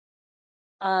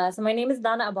So my name is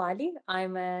Dana Abu Ali.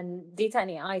 I'm a data and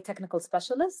AI technical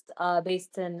specialist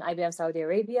based in IBM Saudi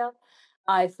Arabia.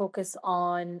 I focus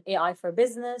on AI for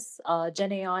business,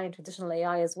 Gen AI and traditional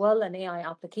AI as well, and AI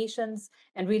applications,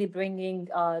 and really bringing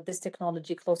this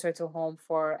technology closer to home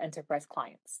for enterprise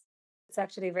clients. It's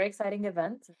actually a very exciting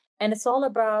event, and it's all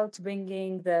about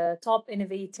bringing the top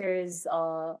innovators,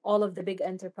 all of the big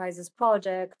enterprises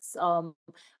projects,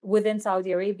 within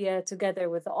Saudi Arabia, together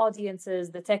with the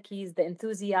audiences, the techies, the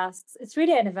enthusiasts. It's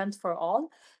really an event for all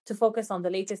to focus on the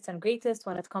latest and greatest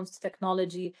when it comes to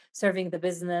technology, serving the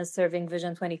business, serving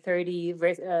Vision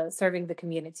 2030, serving the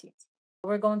community.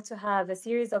 We're going to have a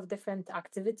series of different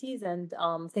activities and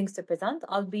things to present.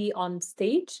 I'll be on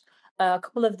stage a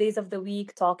couple of days of the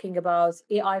week talking about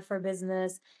AI for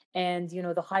business and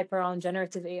the hype around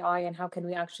generative AI and how can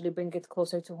we actually bring it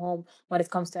closer to home when it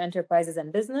comes to enterprises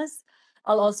and business.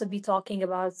 I'll also be talking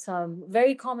about some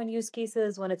very common use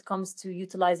cases when it comes to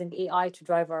utilizing AI to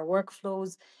drive our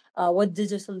workflows, what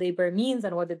digital labor means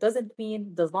and what it doesn't mean.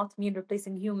 It does not mean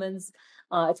replacing humans.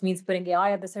 It means putting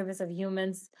AI at the service of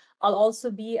humans. I'll also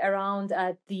be around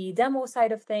at the demo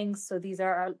side of things. So these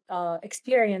are our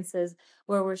experiences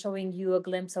where we're showing you a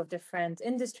glimpse of different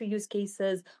industry use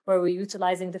cases, where we're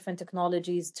utilizing different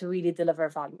technologies to really deliver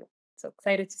value. So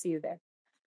excited to see you there.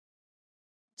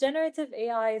 Generative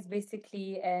AI is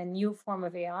basically a new form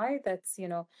of AI that's,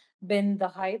 been the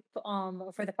hype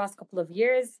for the past couple of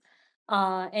years.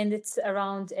 And it's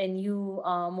around a new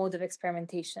mode of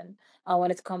experimentation when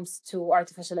it comes to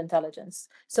artificial intelligence.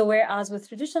 So whereas with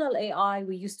traditional AI,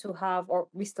 we used to have, or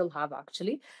we still have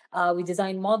actually, we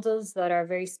design models that are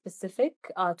very specific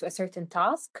to a certain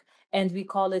task, and we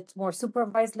call it more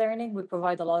supervised learning. We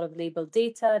provide a lot of labeled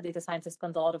data. Data scientists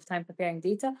spend a lot of time preparing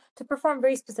data to perform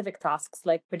very specific tasks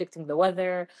like predicting the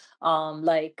weather,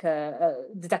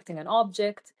 detecting an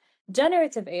object.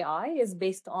 Generative AI is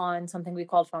based on something we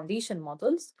call foundation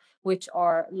models, which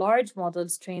are large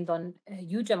models trained on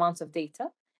huge amounts of data.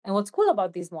 And what's cool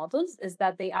about these models is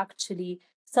that they actually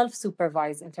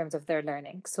self-supervise in terms of their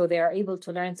learning. So they are able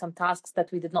to learn some tasks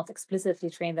that we did not explicitly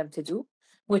train them to do,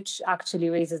 which actually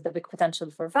raises the big potential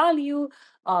for value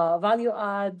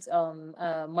add,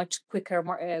 much quicker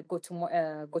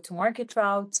go-to-market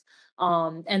route,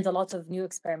 and a lot of new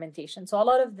experimentation. So a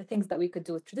lot of the things that we could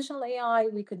do with traditional AI,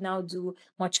 we could now do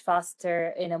much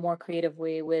faster in a more creative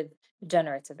way with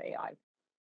generative AI.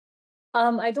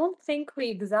 I don't think we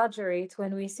exaggerate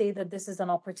when we say that this is an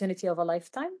opportunity of a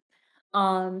lifetime,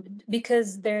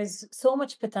 because there's so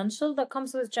much potential that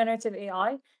comes with generative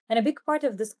AI. And a big part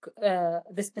of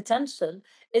this potential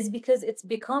is because it's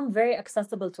become very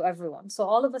accessible to everyone. So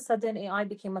all of a sudden, AI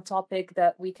became a topic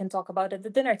that we can talk about at the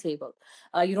dinner table.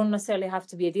 You don't necessarily have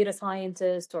to be a data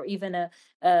scientist or even a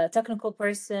technical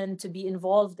person to be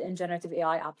involved in generative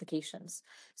AI applications.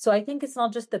 So I think it's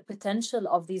not just the potential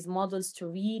of these models to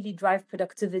really drive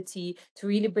productivity, to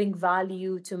really bring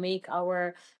value, to make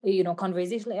our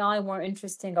conversational AI more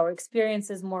interesting, our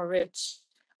experiences more rich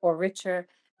or richer.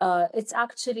 It's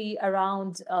actually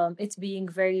around it being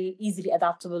very easily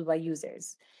adaptable by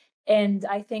users. And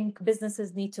I think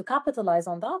businesses need to capitalize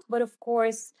on that. But of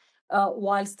course,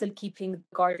 while still keeping the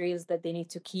guardrails that they need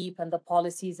to keep and the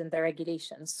policies and the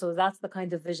regulations. So that's the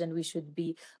kind of vision we should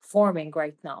be forming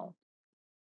right now.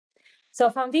 So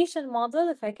a foundation model,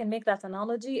 if I can make that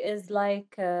analogy, is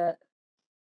like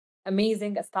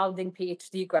amazing, astounding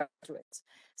PhD graduate,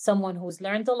 someone who's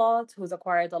learned a lot, who's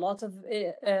acquired a lot of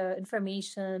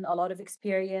information, a lot of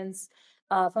experience.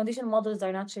 Foundation models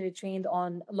are naturally trained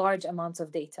on large amounts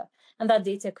of data. And that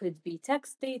data could be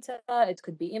text data, it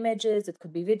could be images, it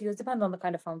could be videos, depending on the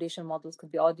kind of foundation models,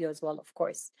 could be audio as well, of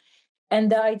course.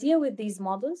 And the idea with these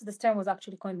models, this term was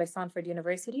actually coined by Stanford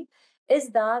University,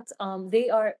 is that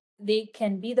they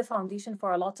can be the foundation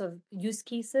for a lot of use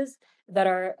cases that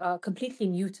are completely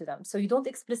new to them. So you don't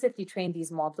explicitly train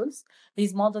these models.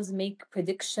 These models make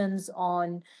predictions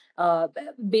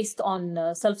based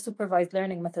on self-supervised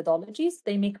learning methodologies.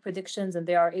 They make predictions and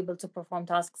they are able to perform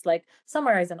tasks like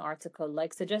summarize an article,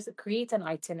 like create an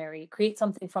itinerary, create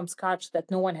something from scratch that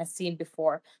no one has seen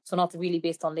before. So not really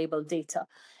based on labeled data.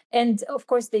 And of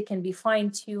course, they can be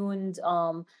fine-tuned.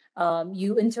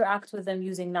 You interact with them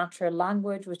using natural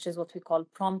language, which is what we call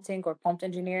prompting or prompt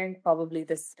engineering. Probably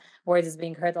this word is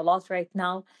being heard a lot right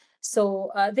now.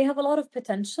 So they have a lot of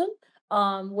potential,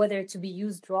 whether to be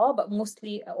used raw, but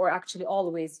mostly, or actually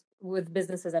always, with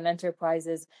businesses and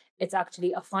enterprises, it's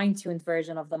actually a fine-tuned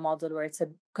version of the model where it's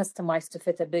customized to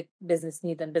fit a big business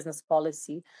need and business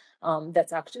policy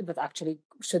that actually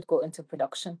should go into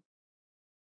production.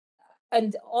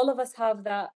 and all of us have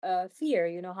that fear,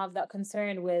 have that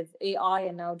concern with AI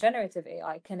and now generative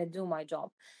AI. Can it do my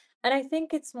job? And I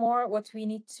think it's more what we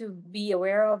need to be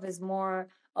aware of is more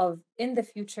of in the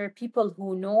future, people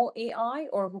who know AI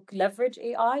or who leverage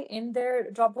AI in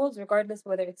their job roles, regardless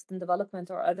whether it's in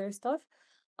development or other stuff,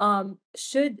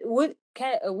 will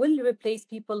replace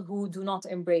people who do not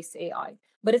embrace AI.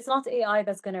 But it's not AI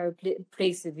that's going to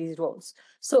replace these roles.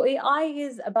 So AI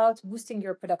is about boosting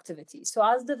your productivity. So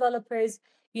as developers,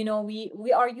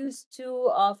 we are used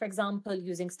to, for example,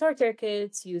 using starter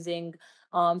kits, using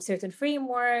certain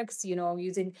frameworks,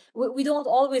 we don't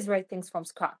always write things from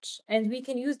scratch. And we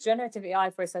can use generative AI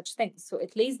for such things. So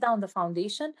it lays down the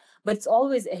foundation, but it's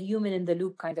always a human in the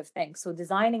loop kind of thing. So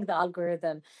designing the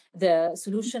algorithm, the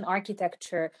solution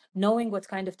architecture, knowing what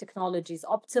kind of technologies,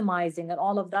 optimizing, and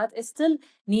all of that, it still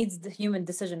needs the human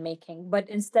decision making. But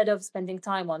instead of spending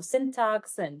time on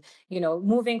syntax and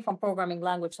moving from programming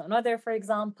language to another, for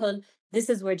example, this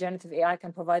is where generative AI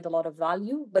can provide a lot of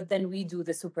value. But then we do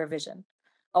the supervision,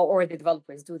 or the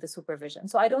developers do the supervision.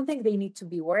 So I don't think they need to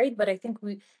be worried, but I think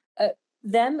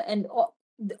them and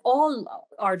all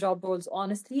our job roles,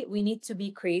 honestly, we need to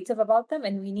be creative about them,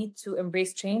 and we need to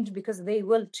embrace change, because they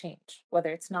will change, whether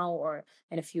it's now or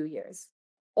in a few years.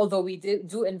 Although we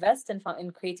do invest in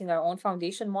creating our own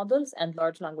foundation models and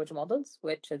large language models,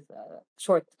 which is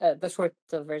the short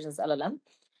versions LLM,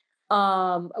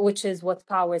 which is what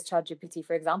powers ChatGPT,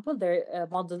 for example. They're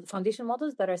foundation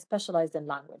models that are specialized in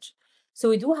language. So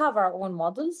we do have our own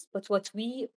models, but what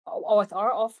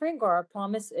our offering or our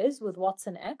promise is with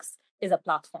watsonx is a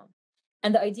platform.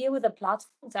 And the idea with a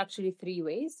platform is actually three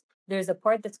ways. There's a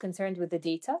part that's concerned with the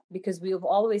data, because we have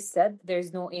always said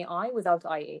there's no AI without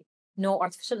IA, no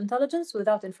artificial intelligence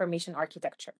without information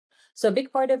architecture. So a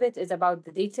big part of it is about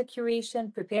the data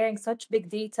curation, preparing such big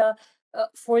data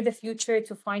for the future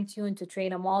to fine tune, to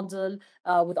train a model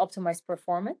with optimized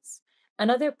performance.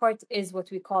 Another part is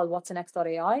what we call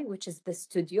watsonx.ai, which is the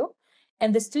studio.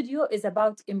 And the studio is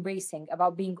about embracing,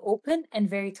 about being open and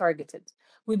very targeted.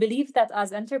 We believe that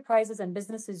as enterprises and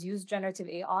businesses use generative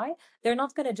AI, they're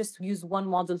not going to just use one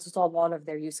model to solve all of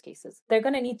their use cases. They're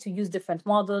going to need to use different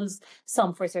models,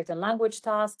 some for certain language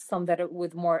tasks, some that are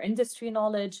with more industry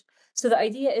knowledge. So the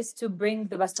idea is to bring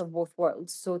the best of both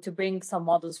worlds. So to bring some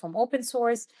models from open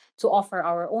source, to offer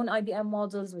our own IBM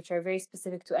models, which are very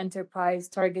specific to enterprise,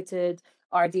 targeted.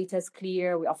 Our data is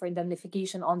clear. We offer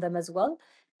indemnification on them as well.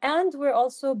 And we're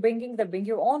also bringing the bring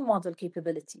your own model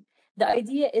capability. The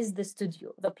idea is the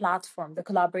studio, the platform, the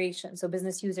collaboration. So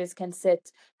business users can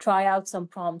sit, try out some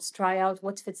prompts, try out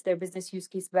what fits their business use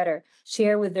case better,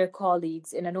 share with their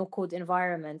colleagues in a no-code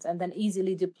environment, and then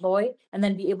easily deploy and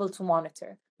then be able to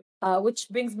monitor. Which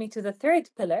brings me to the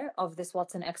third pillar of this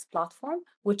watsonx platform,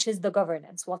 which is the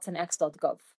governance,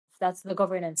 watsonx.gov. That's the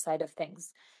governance side of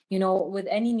things. With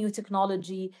any new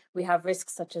technology, we have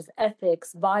risks such as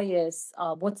ethics, bias,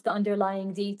 what's the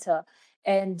underlying data.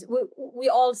 And we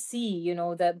all see,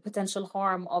 the potential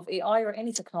harm of AI or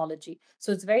any technology.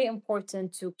 So it's very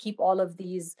important to keep all of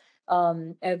these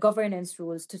governance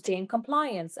rules to stay in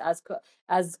compliance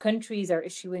as countries are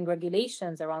issuing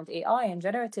regulations around AI and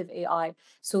generative AI.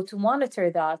 So to monitor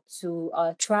that, to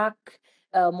track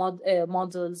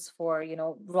models for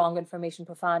wrong information,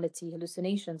 profanity,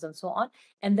 hallucinations, and so on,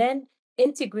 and then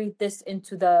integrate this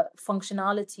into the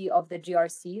functionality of the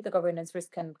GRC, the Governance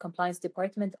Risk and Compliance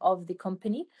Department of the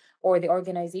company or the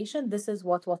organization. This is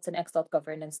what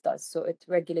watsonx.governance does. So it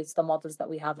regulates the models that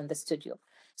we have in the studio.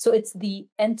 So it's the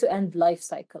end-to-end life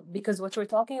cycle, because what we're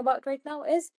talking about right now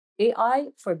is AI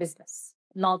for business,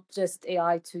 not just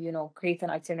AI to create an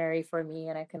itinerary for me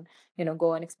and I can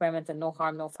go and experiment and no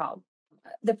harm, no foul.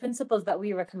 The principles that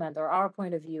we recommend, or our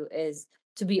point of view, is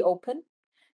to be open,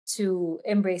 to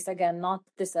embrace, again, not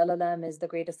this LLM is the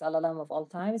greatest LLM of all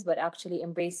times, but actually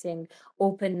embracing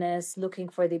openness, looking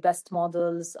for the best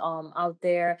models out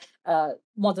there,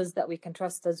 models that we can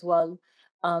trust as well.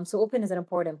 So open is an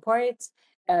important part,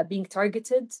 being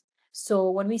targeted. So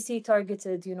when we say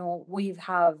targeted,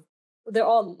 they're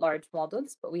all large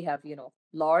models, but we have,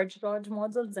 large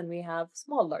models, and we have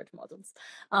small large models.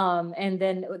 And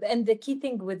the key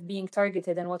thing with being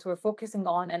targeted and what we're focusing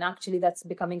on, and actually that's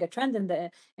becoming a trend in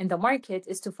the market,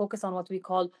 is to focus on what we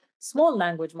call small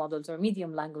language models or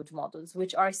medium language models,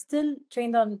 which are still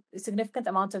trained on a significant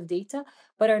amount of data,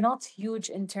 but are not huge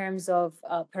in terms of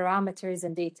parameters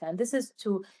and data. And this is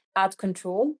to add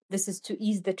control. This is to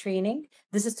ease the training.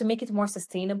 This is to make it more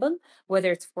sustainable, whether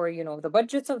it's for, the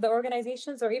budgets of the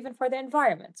organizations or even for the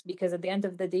environment, because at the end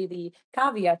of the day, the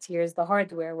caveat here is the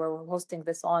hardware where we're hosting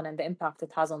this on and the impact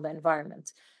it has on the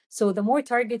environment. So the more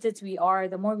targeted we are,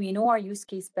 the more we know our use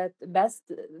case best,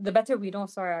 the better we know,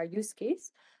 sorry, our use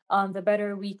case, the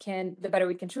better we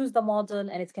can choose the model,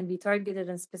 and it can be targeted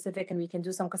and specific, and we can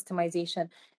do some customization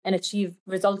and achieve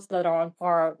results that are on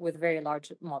par with very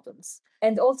large models.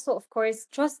 And also, of course,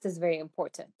 trust is very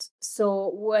important.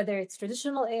 So whether it's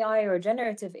traditional AI or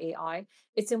generative AI,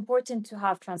 it's important to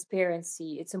have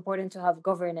transparency. It's important to have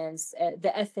governance,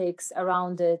 the ethics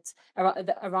around it,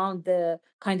 around the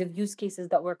kind of use cases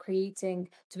that we're creating,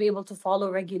 to be able to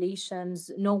follow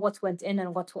regulations, know what went in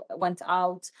and what went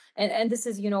out. And this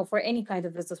is, for any kind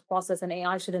of business process, and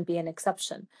AI shouldn't be an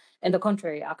exception. And the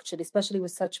contrary, actually, especially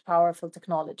with such powerful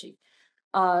technology.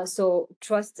 So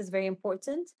trust is very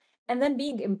important. And then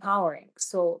being empowering.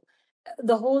 So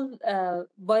the whole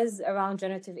buzz around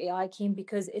generative AI came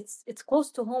because it's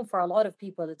close to home for a lot of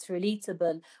people. It's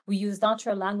relatable. We use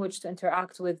natural language to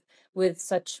interact with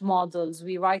such models.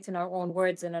 We write in our own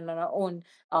words and in our own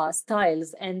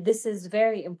styles, and this is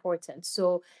very important.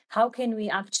 So how can we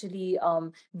actually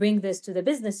bring this to the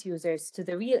business users, to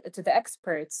the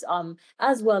experts,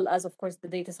 as well as, of course, the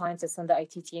data scientists and the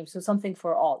IT team? So something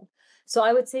for all. So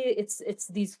I would say it's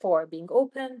these four: being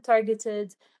open,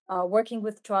 targeted, working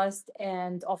with trust,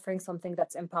 and offering something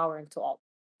that's empowering to all.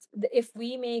 If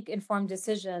we make informed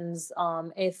decisions,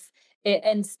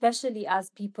 and especially as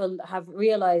people have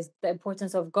realized the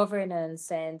importance of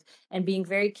governance and being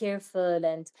very careful,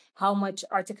 and how much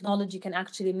our technology can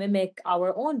actually mimic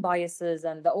our own biases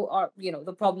and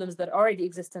the problems that already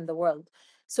exist in the world.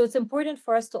 So it's important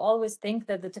for us to always think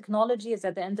that the technology is,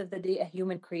 at the end of the day, a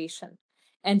human creation,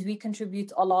 and we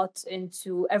contribute a lot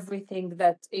into everything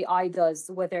that AI does,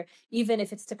 whether even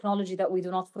if it's technology that we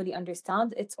do not fully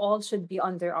understand, it all should be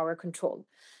under our control.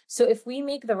 So if we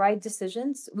make the right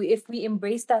decisions, if we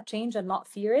embrace that change and not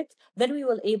fear it, then we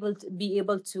will be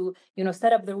able to,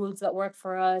 set up the rules that work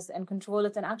for us and control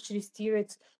it and actually steer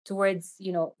it towards,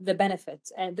 the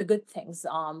benefits and the good things.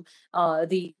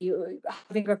 The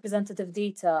Having representative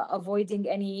data, avoiding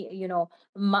any,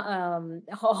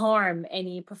 harm,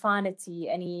 any profanity,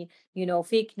 any,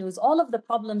 fake news, all of the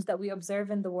problems that we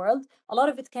observe in the world, a lot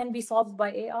of it can be solved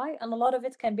by AI, and a lot of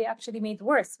it can be actually made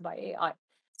worse by AI.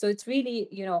 So it's really,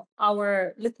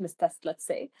 our litmus test, let's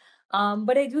say.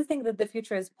 But I do think that the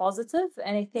future is positive,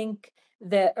 and I think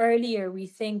the earlier we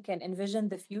think and envision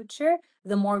the future,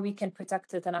 the more we can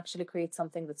protect it and actually create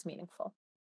something that's meaningful.